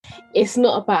it's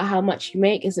not about how much you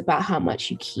make, it's about how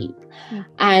much you keep. Mm.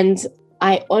 And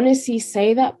I honestly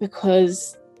say that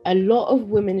because a lot of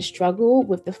women struggle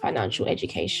with the financial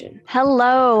education.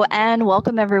 Hello and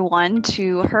welcome everyone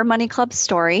to Her Money Club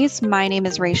Stories. My name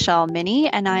is Rachel Minnie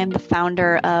and I am the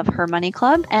founder of Her Money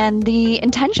Club. And the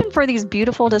intention for these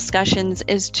beautiful discussions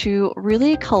is to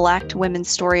really collect women's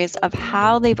stories of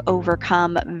how they've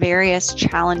overcome various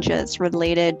challenges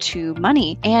related to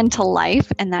money and to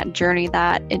life and that journey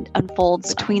that it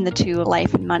unfolds between the two,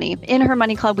 life and money. In Her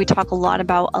Money Club, we talk a lot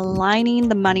about aligning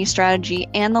the money strategy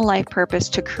and the life purpose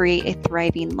to create a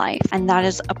thriving life. And that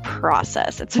is a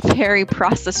process. It's a very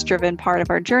process-driven part of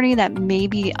our journey that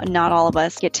maybe not all of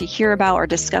us get to hear about or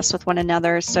discuss with one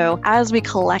another. So as we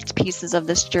collect pieces of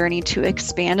this journey to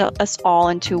expand us all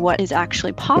into what is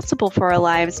actually possible for our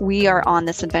lives, we are on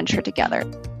this adventure together.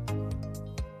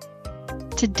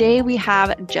 Today we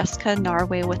have Jessica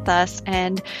Narway with us,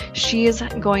 and she is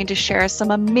going to share some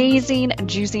amazing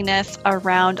juiciness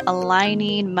around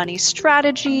aligning money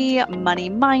strategy,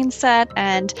 money mindset,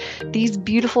 and these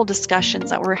beautiful discussions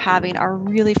that we're having are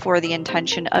really for the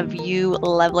intention of you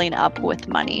leveling up with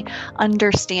money,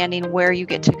 understanding where you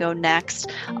get to go next,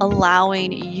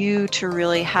 allowing you to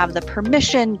really have the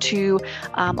permission to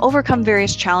overcome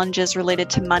various challenges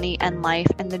related to money and life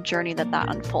and the journey that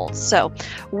unfolds. So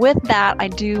with that,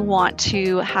 I do want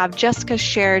to have Jessica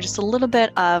share just a little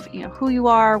bit of who you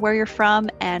are, where you're from,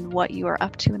 and what you are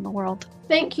up to in the world.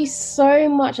 Thank you so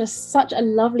much. That's such a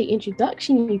lovely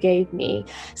introduction you gave me.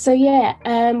 So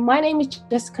my name is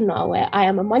Jessica Narway. I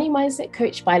am a money mindset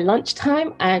coach by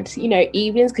lunchtime and,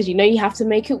 evenings, because you have to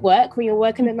make it work when you're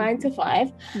working a 9 to 5.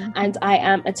 Mm-hmm. And I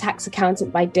am a tax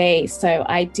accountant by day. So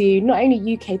I do not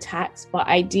only UK tax, but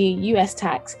I do US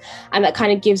tax. And that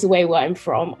kind of gives away where I'm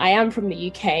from. I am from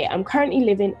the UK. I'm currently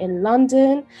living in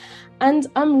London. And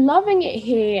I'm loving it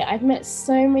here. I've met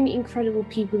so many incredible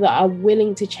people that are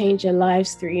willing to change their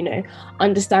lives through,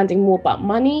 understanding more about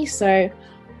money. So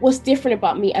what's different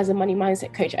about me as a money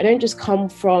mindset coach, I don't just come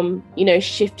from,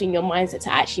 shifting your mindset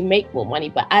to actually make more money,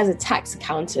 but as a tax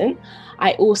accountant,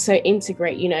 I also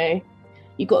integrate,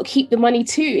 you got to keep the money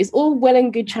too. It's all well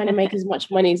and good trying to make as much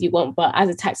money as you want. But as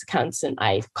a tax accountant,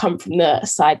 I've come from the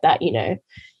side that,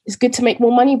 it's good to make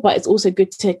more money, but it's also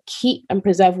good to keep and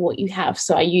preserve what you have.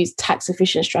 So I use tax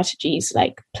efficient strategies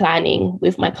like planning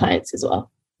with my clients as well.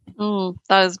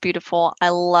 That is beautiful. I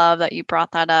love that you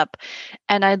brought that up.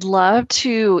 And I'd love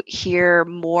to hear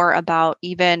more about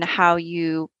even how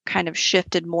you kind of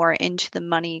shifted more into the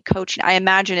money coaching. I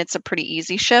imagine it's a pretty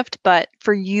easy shift, but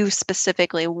for you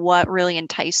specifically, what really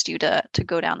enticed you to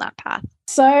go down that path?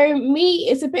 So me,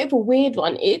 it's a bit of a weird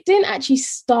one. It didn't actually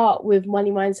start with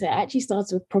money mindset. It actually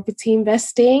started with property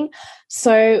investing.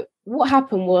 So what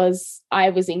happened was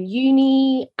I was in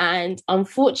uni, and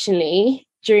unfortunately,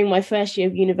 during my first year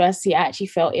of university, I actually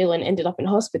fell ill and ended up in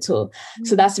hospital. Mm-hmm.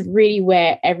 So that's really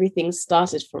where everything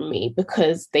started for me,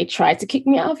 because they tried to kick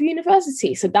me out of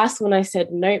university. So that's when I said,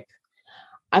 nope,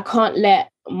 I can't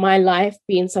let my life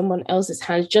be in someone else's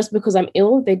hands just because I'm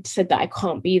ill. They said that I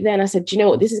can't be there. And I said, do you know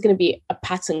what? This is going to be a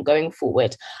pattern going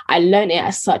forward. I learned it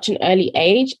at such an early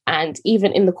age. And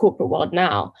even in the corporate world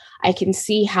now, I can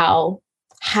see how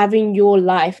having your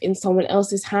life in someone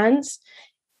else's hands,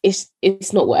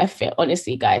 it's not worth it.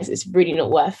 Honestly, guys, it's really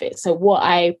not worth it. So what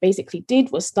I basically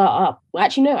did was start up. Well,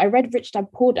 actually, no, I read Rich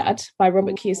Dad Poor Dad by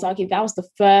Robert Kiyosaki. That was the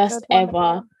first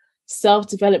ever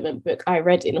self-development book I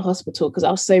read in a hospital because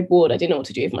I was so bored. I didn't know what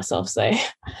to do with myself. So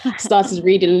I started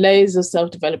reading loads of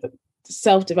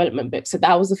self-development books. So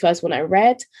that was the first one I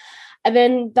read. And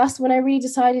then that's when I really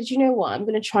decided, you know what, I'm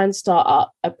going to try and start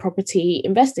up a property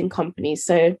investing company.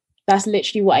 So that's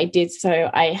literally what I did. So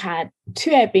I had 2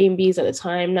 Airbnbs at the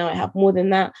time. Now I have more than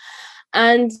that.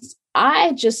 And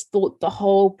I just thought the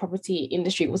whole property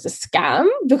industry was a scam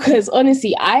because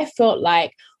honestly, I felt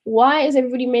like, why is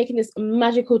everybody making this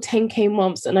magical 10K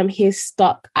months and I'm here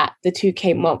stuck at the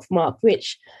 2K month mark,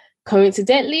 which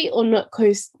coincidentally or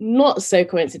not so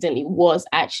coincidentally was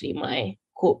actually my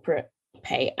corporate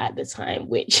pay at the time,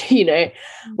 which,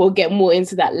 we'll get more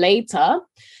into that later.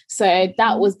 So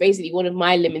that was basically one of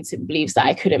my limiting beliefs, that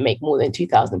I couldn't make more than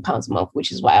 £2,000 a month,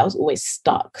 which is why I was always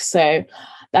stuck. So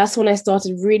that's when I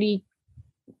started really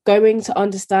going to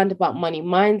understand about money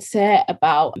mindset,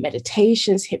 about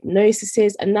meditations,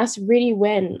 hypnosis. And that's really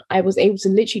when I was able to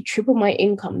literally triple my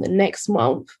income the next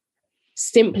month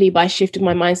simply by shifting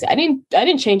my mindset. I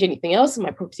didn't change anything else in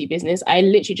my property business. I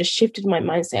literally just shifted my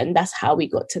mindset, and that's how we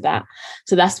got to that.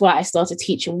 So that's why I started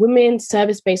teaching women,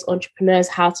 service-based entrepreneurs,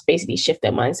 how to basically shift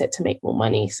their mindset to make more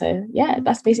money. So yeah,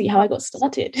 that's basically how I got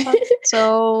started. That's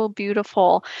so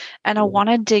beautiful. And I want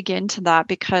to dig into that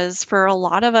because for a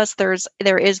lot of us, there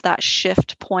is that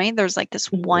shift point. There's like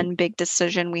this one big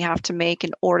decision we have to make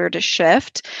in order to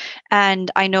shift. And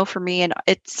I know for me, and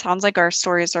it sounds like our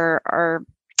stories are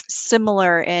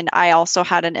similar, and I also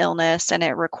had an illness and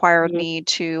it required me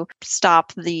to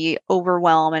stop the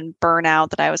overwhelm and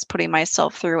burnout that I was putting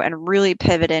myself through and really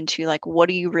pivot into like, what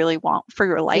do you really want for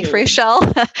your life, Rachel?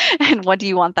 And what do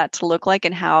you want that to look like,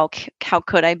 and how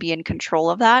could I be in control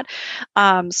of that?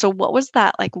 So what was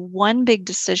that like one big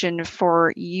decision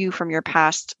for you from your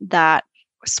past that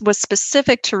was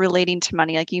specific to relating to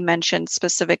money? Like you mentioned,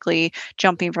 specifically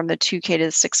jumping from the 2K to the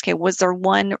 6K. Was there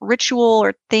one ritual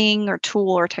or thing or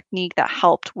tool or technique that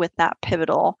helped with that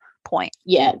pivotal point?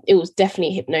 Yeah, it was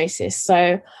definitely hypnosis.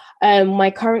 So my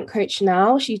current coach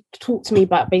now, she talked to me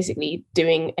about basically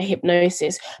doing a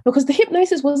hypnosis, because the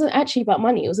hypnosis wasn't actually about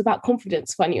money. It was about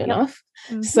confidence, funny enough.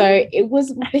 So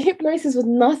the hypnosis was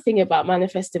nothing about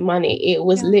manifesting money. It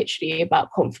was literally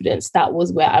about confidence. That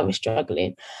was where I was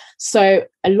struggling. So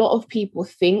a lot of people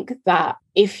think that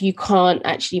if you can't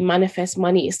actually manifest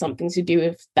money, it's something to do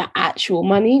with the actual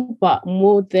money, but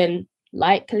more than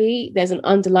likely there's an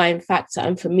underlying factor,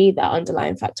 and for me that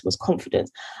underlying factor was confidence.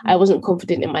 I wasn't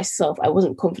confident in myself. I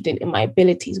wasn't confident in my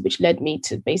abilities, which led me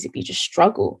to basically just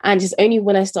struggle. And it's only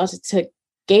when I started to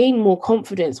gain more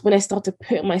confidence, when I started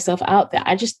putting myself out there,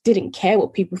 I just didn't care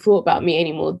what people thought about me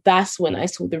anymore. That's when I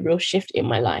saw the real shift in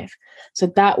my life. So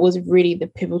that was really the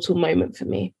pivotal moment for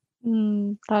me.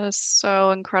 That is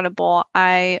so incredible.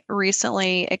 I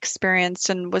recently experienced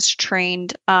and was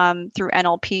trained through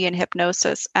NLP and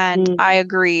hypnosis. And I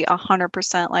agree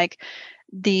 100%. Like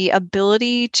the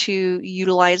ability to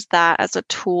utilize that as a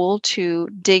tool to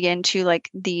dig into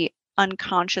like the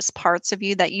unconscious parts of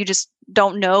you that you just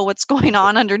don't know what's going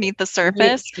on underneath the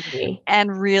surface,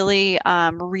 and really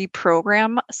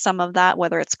reprogram some of that,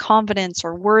 whether it's confidence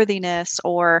or worthiness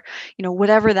or, you know,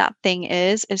 whatever that thing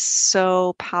is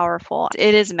so powerful.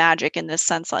 It is magic in this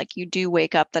sense. Like you do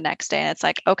wake up the next day and it's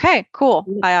like, okay, cool.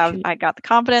 I got the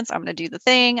confidence. I'm going to do the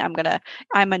thing.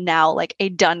 I'm a now like a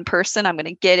done person. I'm going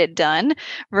to get it done,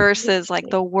 versus like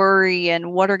the worry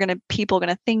and what are people going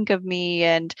to think of me,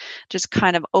 and just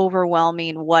kind of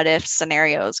overwhelming what if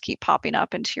scenarios keep popping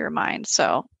up into your mind.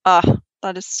 So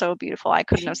that is so beautiful. I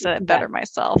couldn't have said it better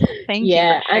myself. Thank you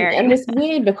for sharing. And it's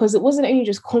weird because it wasn't only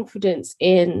just confidence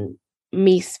in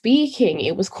me speaking,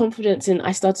 it was confidence in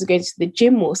I started to go to the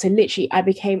gym more. So literally I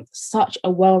became such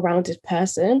a well-rounded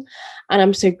person, and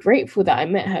I'm so grateful that I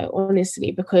met her,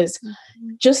 honestly, because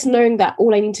just knowing that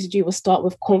all I needed to do was start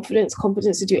with confidence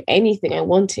to do anything I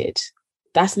wanted,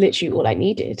 that's literally all I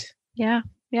needed. Yeah.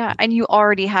 And you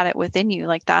already had it within you.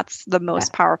 Like that's the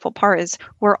most powerful part, is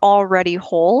we're already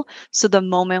whole. So the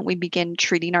moment we begin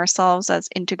treating ourselves as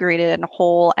integrated and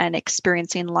whole and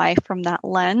experiencing life from that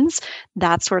lens,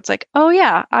 that's where it's like, oh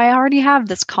yeah, I already have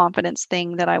this confidence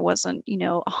thing that I wasn't,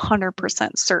 100%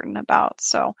 certain about.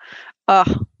 So,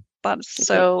 that's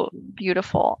so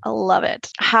beautiful. I love it.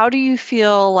 How do you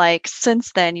feel like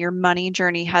since then your money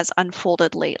journey has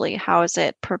unfolded lately? How has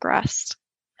it progressed?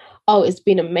 Oh, it's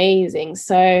been amazing.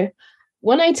 So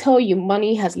when I tell you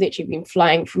money has literally been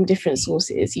flying from different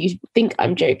sources, you think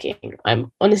I'm joking.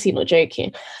 I'm honestly not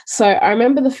joking. So I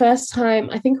remember the first time,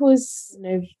 I think it was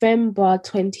November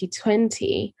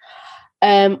 2020,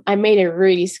 I made a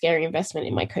really scary investment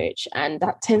in my coach. And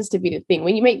that tends to be the thing.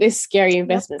 When you make those scary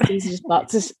investments, things just start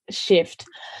to shift.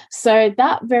 So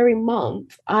that very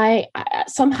month, I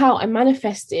somehow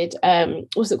manifested,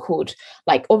 what's it called?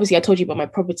 Like, obviously, I told you about my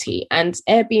property, and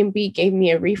Airbnb gave me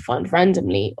a refund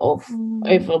randomly of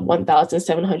over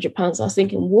 £1,700. I was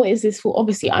thinking, what is this for?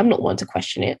 Obviously, I'm not one to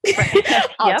question it.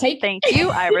 I'll take it. Thank you.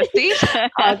 I received.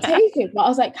 I'll take it. But I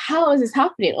was like, how is this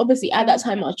happening? Obviously, at that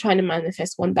time, I was trying to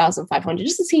manifest 1,500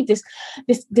 just to see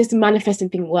if this manifesting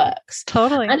thing works.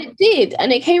 Totally. And it did.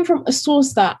 And it came from a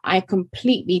source that I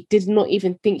completely did not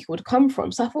even think it would come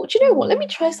from. So I thought, you know what? Let me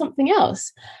try something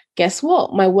else. Guess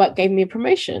what? My work gave me a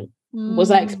promotion.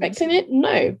 Was I expecting it?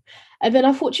 No. And then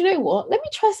I thought, you know what? Let me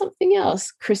try something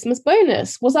else. Christmas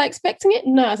bonus. Was I expecting it?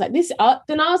 No. I was like, this.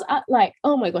 Then I was like,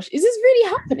 oh my gosh, is this really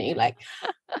happening? Like,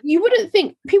 you wouldn't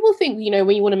think. People think,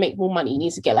 when you want to make more money, you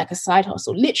need to get like a side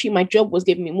hustle. Literally, my job was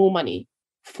giving me more money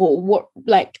for what?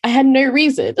 Like, I had no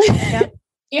reason.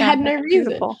 It had no reason.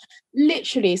 Beautiful.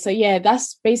 Literally. So yeah,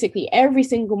 that's basically every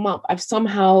single month I've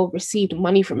somehow received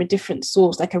money from a different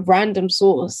source, like a random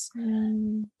source.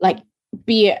 Like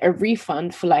be it a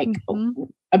refund for like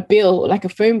a bill, like a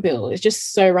phone bill. It's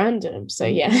just so random. So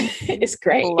yeah, it's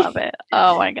great. Love it.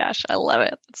 Oh my gosh, I love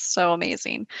it. It's so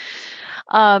amazing.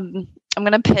 I'm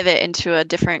going to pivot into a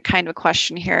different kind of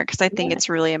question here because I think it's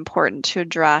really important to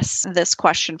address this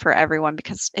question for everyone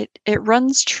because it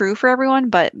runs true for everyone,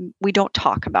 but we don't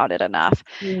talk about it enough.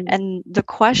 And the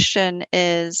question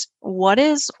is, what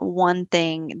is one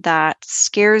thing that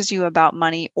scares you about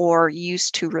money or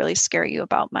used to really scare you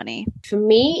about money? For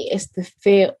me, it's the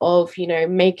fear of,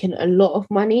 making a lot of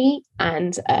money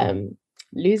and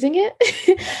losing it.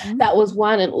 That was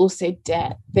one, and also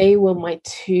debt. They were my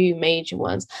two major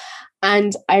ones.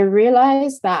 And I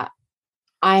realized that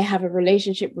I have a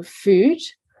relationship with food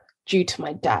due to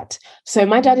my dad. So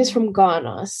my dad is from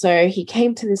Ghana. So he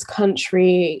came to this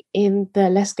country in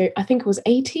the, I think it was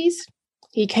 80s.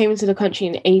 He came into the country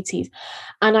in the 80s.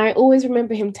 And I always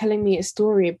remember him telling me a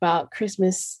story about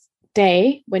Christmas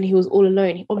Day when he was all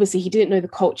alone. Obviously, he didn't know the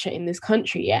culture in this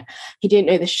country yet. He didn't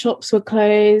know the shops were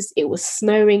closed. It was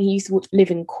snowing. He used to live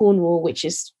in Cornwall, which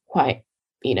is quite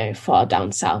far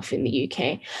down south in the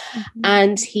UK.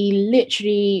 And he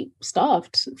literally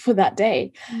starved for that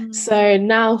day. So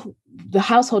now the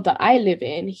household that I live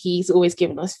in, he's always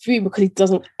given us food because he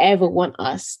doesn't ever want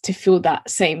us to feel that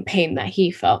same pain that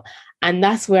he felt. And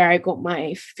that's where I got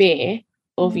my fear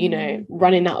of,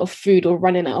 running out of food or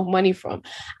running out of money from.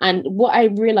 And what I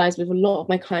realized with a lot of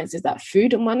my clients is that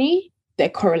food and money, they're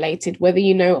correlated, whether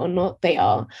you know or not, they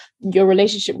are. Your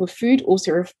relationship with food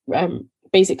also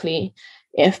basically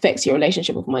it affects your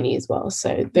relationship with money as well.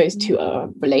 So those two are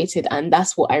related. And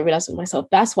that's what I realized with myself.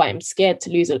 That's why I'm scared to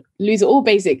lose it all,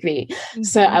 basically.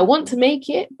 So I want to make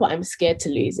it, but I'm scared to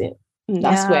lose it. And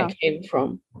that's where it came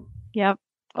from. Yep.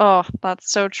 Oh,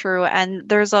 that's so true. And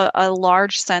there's a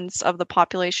large sense of the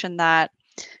population that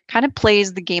kind of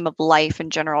plays the game of life in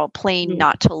general, playing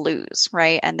not to lose,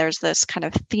 right? And there's this kind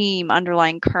of theme,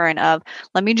 underlying current of,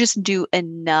 let me just do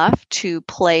enough to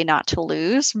play not to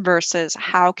lose versus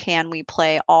how can we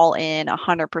play all in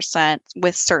 100%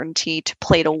 with certainty to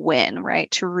play to win,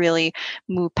 right? To really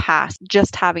move past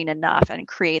just having enough and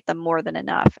create the more than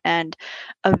enough. And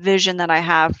a vision that I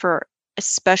have for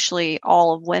especially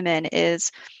all of women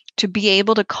is to be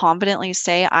able to confidently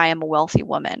say, I am a wealthy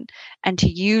woman, and to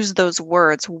use those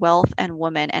words, wealth and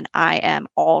woman, and I am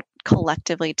all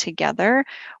collectively together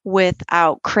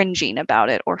without cringing about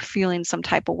it or feeling some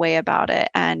type of way about it.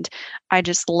 And I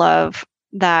just love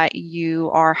that you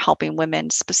are helping women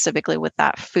specifically with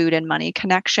that food and money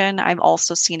connection. I've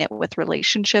also seen it with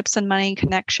relationships and money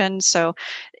connection. So,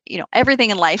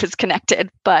 everything in life is connected,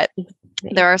 but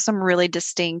there are some really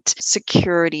distinct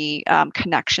security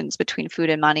connections between food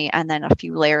and money, and then a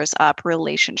few layers up,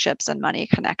 relationships and money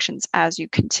connections as you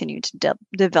continue to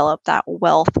develop that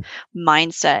wealth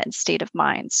mindset and state of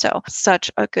mind. So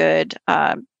such a good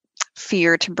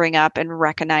fear to bring up and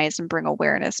recognize and bring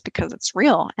awareness because it's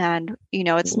real. And,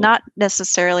 it's not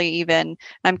necessarily even,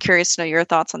 I'm curious to know your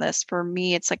thoughts on this. For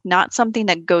me, it's like not something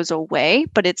that goes away,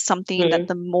 but it's something that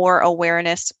the more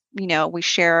awareness, we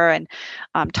share and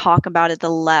talk about it, the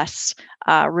less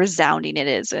resounding it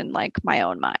is in like my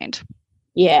own mind.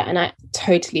 Yeah. And I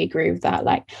totally agree with that.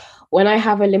 Like when I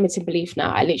have a limiting belief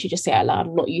now, I literally just say out loud,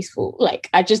 I'm not useful. Like,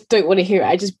 I just don't want to hear it.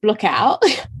 I just block it out.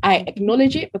 I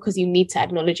acknowledge it because you need to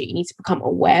acknowledge it. You need to become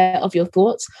aware of your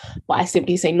thoughts. But I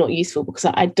simply say not useful because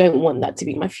I don't want that to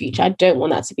be my future. I don't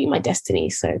want that to be my destiny.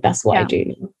 So that's what I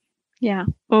do. Yeah.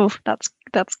 Oh, that's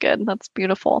good. That's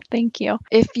beautiful. Thank you.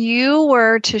 If you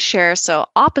were to share, so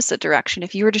opposite direction,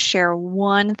 if you were to share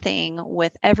one thing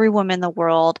with every woman in the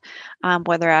world,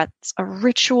 whether that's a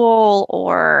ritual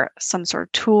or some sort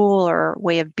of tool or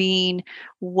way of being,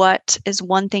 what is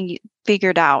one thing you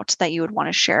figured out that you would want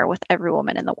to share with every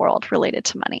woman in the world related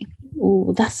to money?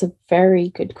 Oh, that's a very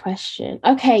good question.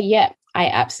 Okay. Yeah. I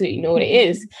absolutely know what it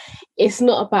is. It's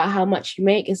not about how much you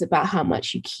make, it's about how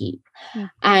much you keep.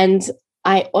 And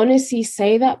I honestly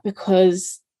say that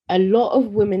because a lot of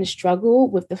women struggle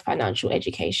with the financial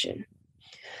education.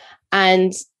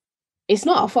 And it's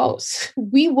not our fault.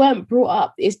 We weren't brought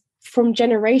up, it's from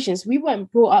generations. We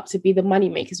weren't brought up to be the money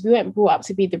makers. We weren't brought up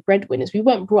to be the breadwinners. We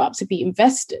weren't brought up to be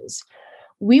investors.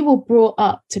 We were brought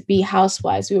up to be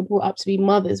housewives. We were brought up to be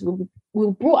mothers. We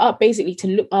were brought up basically to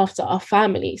look after our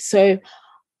family. So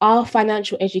our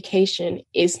financial education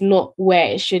is not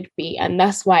where it should be. And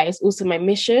that's why it's also my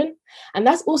mission. And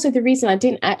that's also the reason I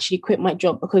didn't actually quit my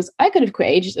job, because I could have quit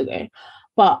ages ago.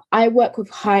 But I work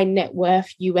with high net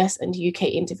worth US and UK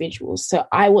individuals. So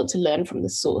I want to learn from the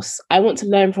source. I want to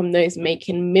learn from those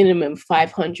making minimum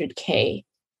 500K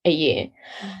a year.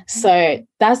 So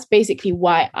that's basically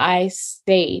why I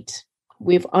stayed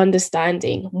with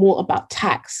understanding more about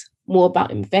tax, more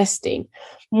about investing,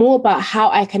 more about how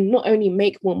I can not only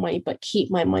make more money, but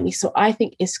keep my money. So I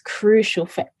think it's crucial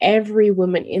for every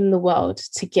woman in the world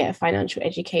to get a financial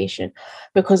education,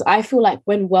 because I feel like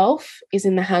when wealth is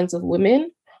in the hands of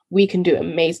women, we can do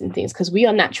amazing things because we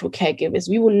are natural caregivers.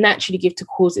 We will naturally give to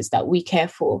causes that we care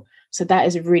for. So that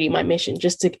is really my mission,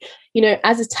 just to,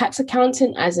 as a tax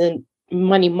accountant, as a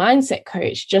money mindset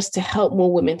coach, just to help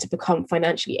more women to become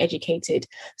financially educated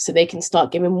so they can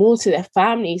start giving more to their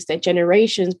families, their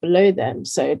generations below them.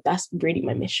 So that's really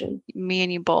my mission. Me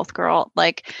and you both, girl.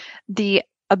 Like the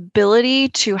ability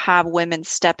to have women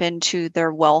step into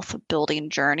their wealth building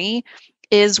journey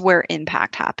is where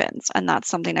impact happens. And that's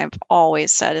something I've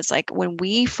always said is like when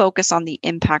we focus on the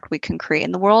impact we can create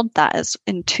in the world, that is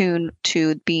in tune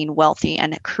to being wealthy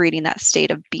and creating that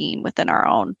state of being within our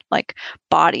own like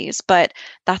bodies. But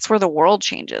that's where the world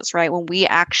changes, right? When we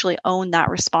actually own that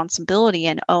responsibility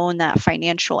and own that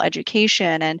financial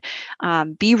education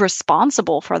and be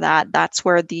responsible for that, that's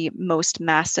where the most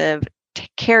massive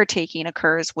caretaking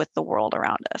occurs with the world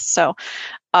around us. So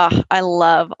I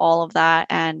love all of that.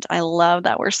 And I love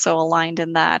that we're so aligned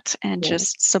in that and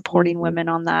just supporting women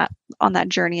on that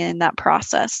journey and that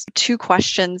process. 2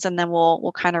 questions, and then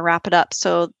we'll kind of wrap it up.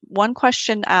 So one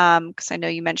question, because I know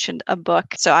you mentioned a book.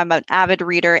 So I'm an avid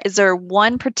reader. Is there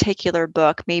one particular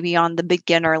book, maybe on the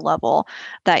beginner level,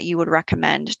 that you would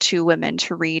recommend to women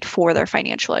to read for their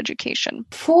financial education?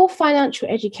 For financial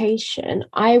education,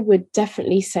 I would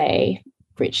definitely say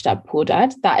Rich Dad Poor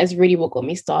Dad. That is really what got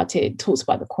me started. It talks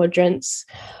about the quadrants,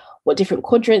 what different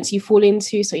quadrants you fall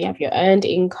into. So you have your earned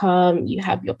income, you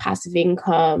have your passive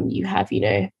income, you have,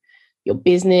 your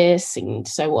business and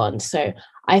so on. So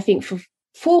I think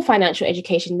for financial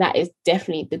education, that is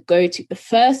definitely the go-to, the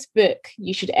first book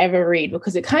you should ever read,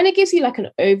 because it kind of gives you like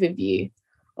an overview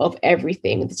of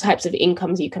everything, the types of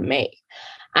incomes you can make.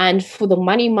 And for the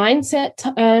money mindset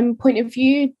point of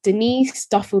view, Denise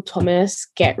Duffield Thomas,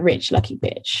 Get Rich, Lucky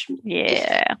Bitch.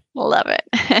 Yeah, love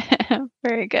it.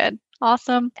 Very good.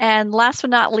 Awesome. And last but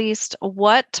not least,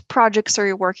 what projects are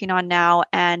you working on now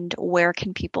and where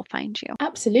can people find you?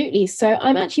 Absolutely. So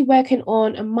I'm actually working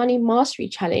on a money mastery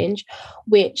challenge,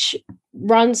 which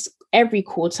runs every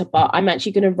quarter, but I'm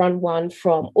actually going to run one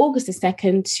from August the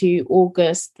 2nd to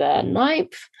August the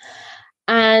 9th.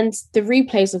 And the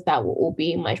replays of that will all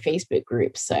be in my Facebook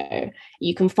group. So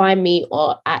you can find me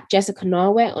at Jessica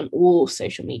Narware on all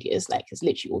social medias. Like it's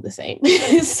literally all the same.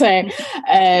 So,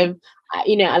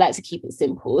 I like to keep it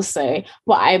simple. So,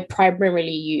 but I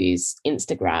primarily use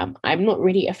Instagram. I'm not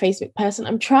really a Facebook person.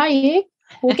 I'm trying.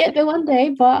 We'll get there one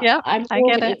day, but yep, I'm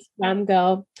more of an Instagram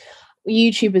girl.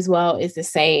 YouTube as well is the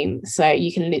same. So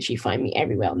you can literally find me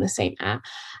everywhere on the same app.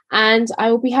 And I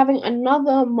will be having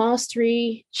another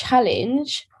mastery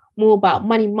challenge, more about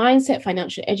money mindset,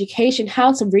 financial education,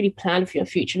 how to really plan for your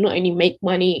future, not only make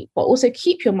money, but also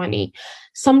keep your money,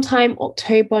 sometime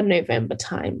October, November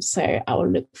time. So I will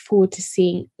look forward to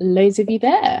seeing loads of you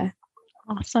there.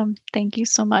 Awesome. Thank you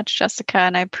so much, Jessica.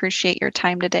 And I appreciate your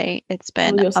time today. It's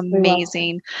been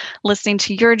amazing listening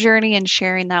to your journey and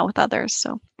sharing that with others.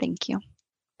 So thank you.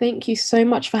 Thank you so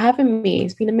much for having me.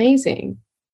 It's been amazing.